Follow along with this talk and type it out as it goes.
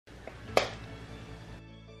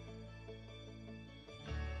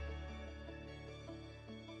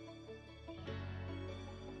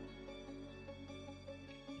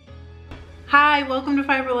Hi, welcome to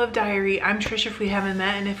Fiber Love Diary. I'm Trish if we haven't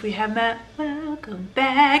met, and if we have met, welcome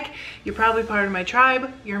back. You're probably part of my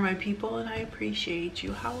tribe, you're my people, and I appreciate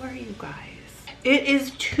you. How are you guys? It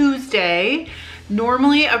is Tuesday.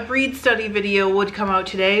 Normally a breed study video would come out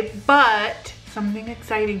today, but something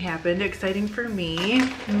exciting happened, exciting for me.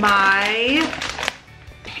 My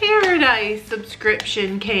Paradise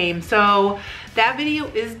subscription came, so that video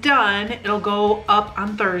is done. It'll go up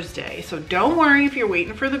on Thursday, so don't worry if you're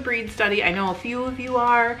waiting for the breed study. I know a few of you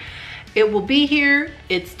are. It will be here,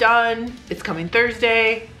 it's done, it's coming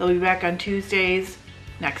Thursday. They'll be back on Tuesdays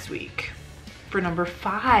next week for number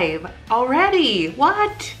 5 already.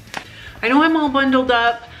 What? I know I'm all bundled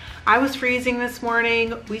up. I was freezing this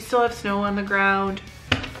morning. We still have snow on the ground.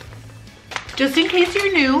 Just in case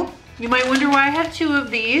you're new, you might wonder why I have 2 of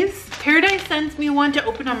these. Paradise sends me one to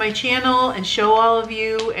open on my channel and show all of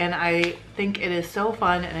you, and I think it is so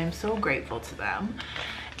fun and I'm so grateful to them.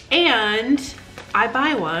 And I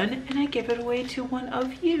buy one and I give it away to one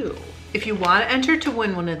of you. If you want to enter to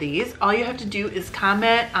win one of these, all you have to do is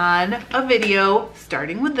comment on a video,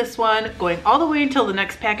 starting with this one, going all the way until the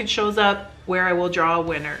next package shows up, where I will draw a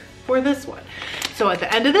winner for this one. So at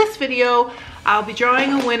the end of this video, I'll be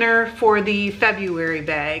drawing a winner for the February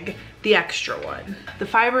bag, the extra one. The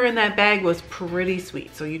fiber in that bag was pretty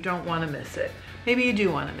sweet, so you don't want to miss it. Maybe you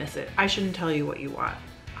do want to miss it. I shouldn't tell you what you want.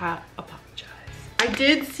 I apologize. I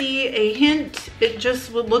did see a hint. It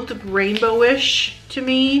just looked rainbowish to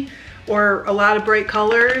me, or a lot of bright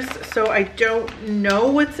colors, so I don't know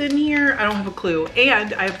what's in here. I don't have a clue.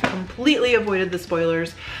 And I've completely avoided the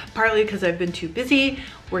spoilers, partly because I've been too busy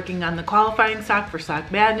working on the qualifying sock for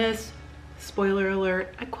Sock Madness. Spoiler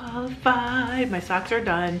alert, I qualified. My socks are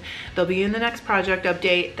done. They'll be in the next project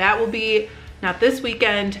update. That will be not this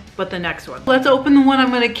weekend, but the next one. Let's open the one I'm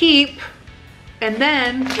gonna keep, and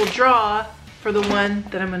then we'll draw for the one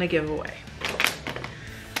that I'm gonna give away.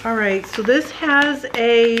 All right, so this has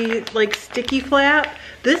a like sticky flap.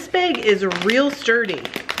 This bag is real sturdy.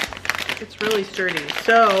 It's really sturdy.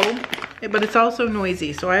 So, but it's also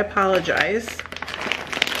noisy, so I apologize.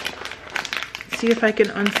 See if I can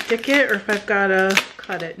unstick it or if I've gotta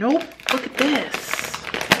cut it. Nope, look at this.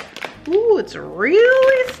 Ooh, it's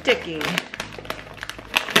really sticky.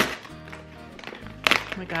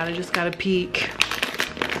 Oh my God, I just got a peek.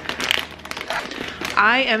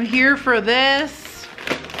 I am here for this.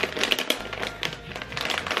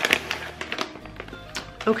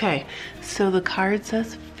 Okay, so the card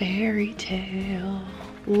says Fairytale.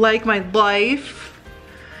 Like my life.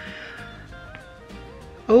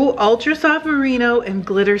 Oh, ultra soft merino and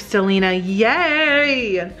glitter stellina,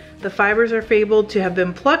 yay! The fibers are fabled to have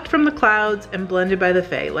been plucked from the clouds and blended by the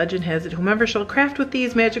fae. Legend has it, whomever shall craft with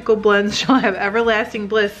these magical blends shall have everlasting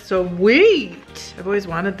bliss. So wait, I've always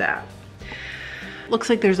wanted that. Looks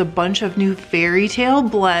like there's a bunch of new Fairytale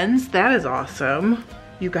blends. That is awesome.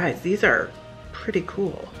 You guys, these are pretty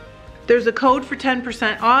cool. There's a code for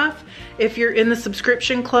 10% off. If you're in the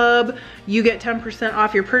subscription club, you get 10%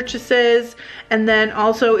 off your purchases. And then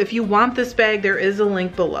also, if you want this bag, there is a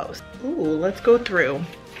link below. Ooh, let's go through.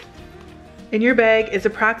 In your bag is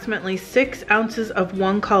approximately 6 ounces of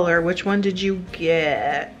one color. Which one did you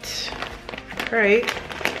get? All right,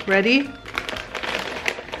 ready?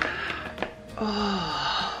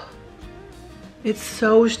 Oh, it's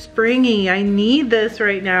so springy. I need this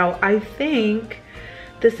right now. I think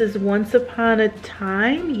this is Once Upon a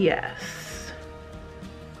Time, yes.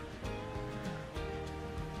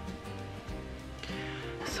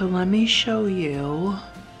 So let me show you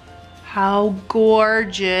how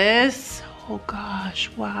gorgeous. Oh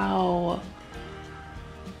gosh, wow.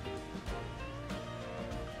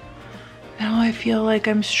 Now I feel like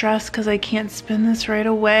I'm stressed because I can't spin this right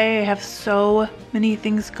away. I have so many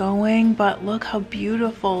things going, but look how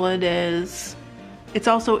beautiful it is. It's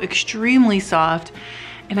also extremely soft.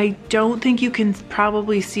 And I don't think you can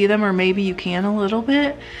probably see them, or maybe you can a little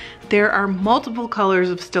bit. There are multiple colors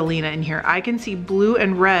of Stellina in here. I can see blue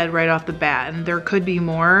and red right off the bat, and there could be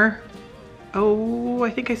more. Oh,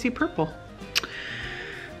 I think I see purple.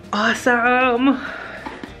 Awesome.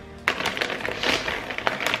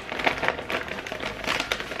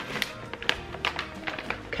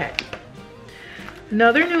 Okay.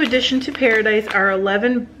 Another new addition to Paradise are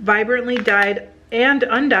 11 vibrantly dyed and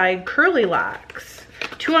undyed curly locks.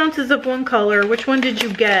 2 ounces of one color. Which one did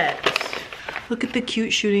you get? Look at the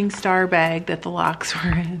cute shooting star bag that the locks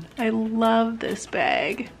were in. I love this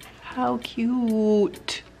bag. How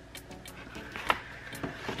cute.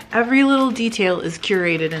 Every little detail is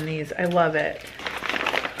curated in these. I love it.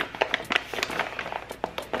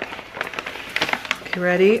 Okay,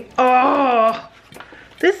 ready? Oh,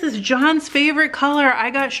 This is John's favorite color.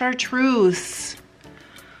 I got chartreuse.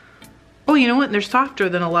 Oh, you know what? They're softer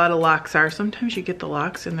than a lot of locks are. Sometimes you get the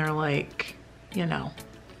locks and they're like, you know,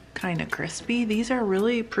 kind of crispy. These are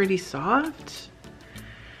really pretty soft.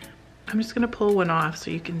 I'm just gonna pull one off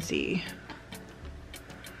so you can see.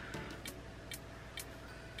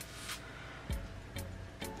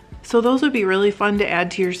 So those would be really fun to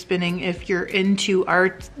add to your spinning if you're into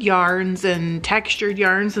art yarns and textured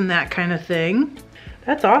yarns and that kind of thing.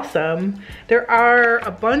 That's awesome. There are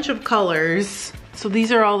a bunch of colors. So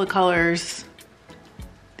these are all the colors.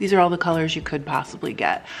 These are all the colors you could possibly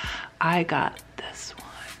get. I got this one.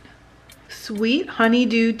 Sweet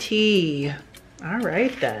Honeydew Tea. All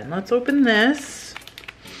right then, let's open this.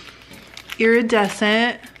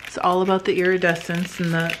 Iridescent. It's all about the iridescence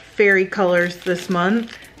and the fairy colors this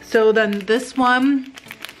month. So then this one,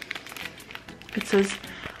 it says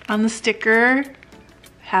on the sticker,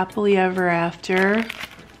 happily ever after.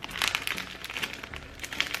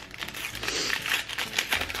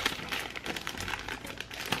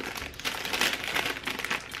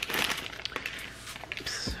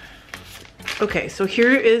 Oops. Okay, so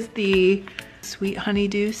here is the Sweet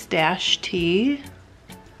Honeydew Stash Tea.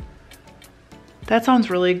 That sounds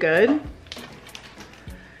really good.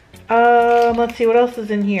 Let's see what else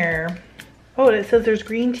is in here. Oh, and it says there's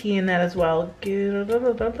green tea in that as well.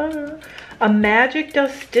 A Magic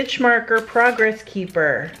Dust Stitch Marker Progress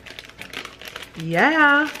Keeper.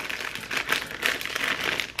 Yeah.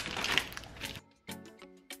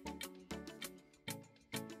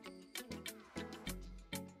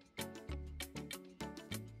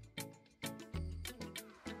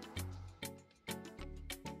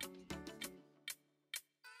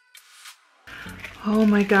 Oh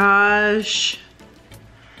my gosh.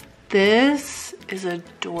 This is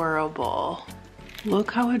adorable.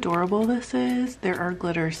 Look how adorable this is. There are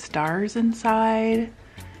glitter stars inside.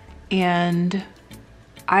 And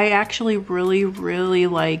I actually really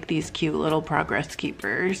like these cute little progress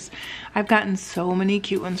keepers. I've gotten so many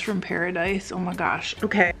cute ones from Paradise. Oh my gosh.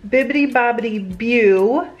 Okay. Bibbidi Bobbidi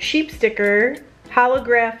Bew sheep sticker,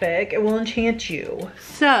 holographic. It will enchant you.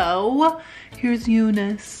 So here's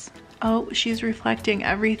Eunice. Oh, she's reflecting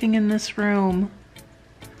everything in this room.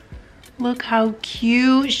 Look how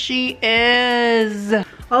cute she is.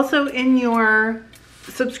 Also in your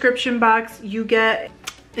subscription box, you get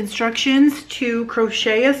instructions to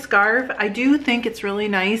crochet a scarf. I do think it's really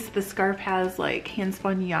nice. The scarf has like hand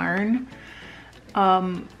spun yarn,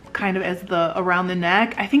 kind of as the around the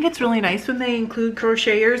neck. I think it's really nice when they include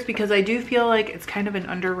crocheters because I do feel like it's kind of an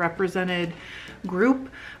underrepresented group.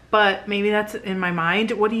 But maybe that's in my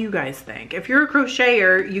mind. What do you guys think? If you're a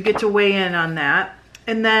crocheter, you get to weigh in on that.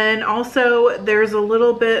 And then also there's a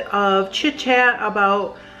little bit of chit chat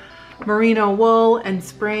about merino wool and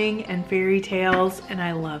spring and fairy tales, and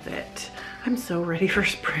I love it. I'm so ready for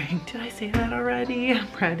spring. Did I say that already? I'm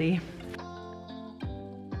ready.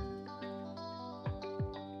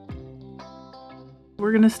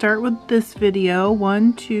 We're gonna start with this video.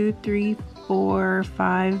 1, 2, 3, 4,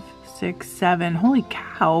 5, 6, 7. Holy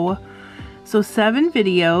cow. So 7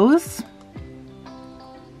 videos.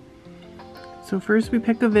 So first we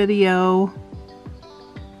pick a video.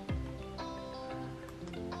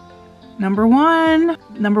 Number one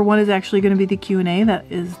is actually going to be the Q&A. That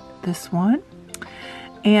is this one.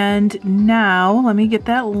 And now let me get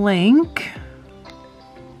that link.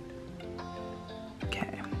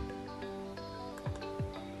 Okay.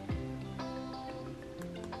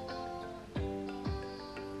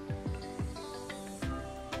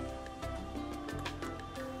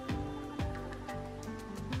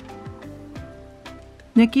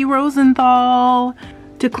 Nikki Rosenthal.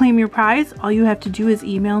 To claim your prize, all you have to do is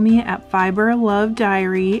email me at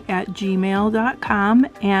fiberlovediary@gmail.com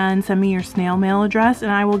and send me your snail mail address,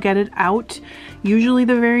 and I will get it out usually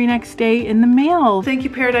the very next day in the mail. Thank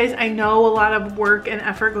you, Paradise. I know a lot of work and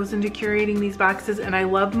effort goes into curating these boxes, and I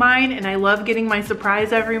love mine, and I love getting my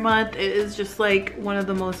surprise every month. It is just like one of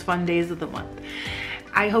the most fun days of the month.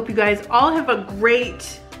 I hope you guys all have a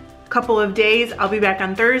great couple of days. I'll be back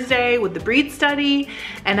on Thursday with the breed study,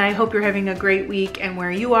 and I hope you're having a great week, and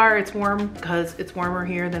where you are it's warm because it's warmer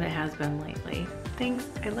here than it has been lately. Thanks.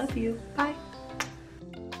 I love you. Bye.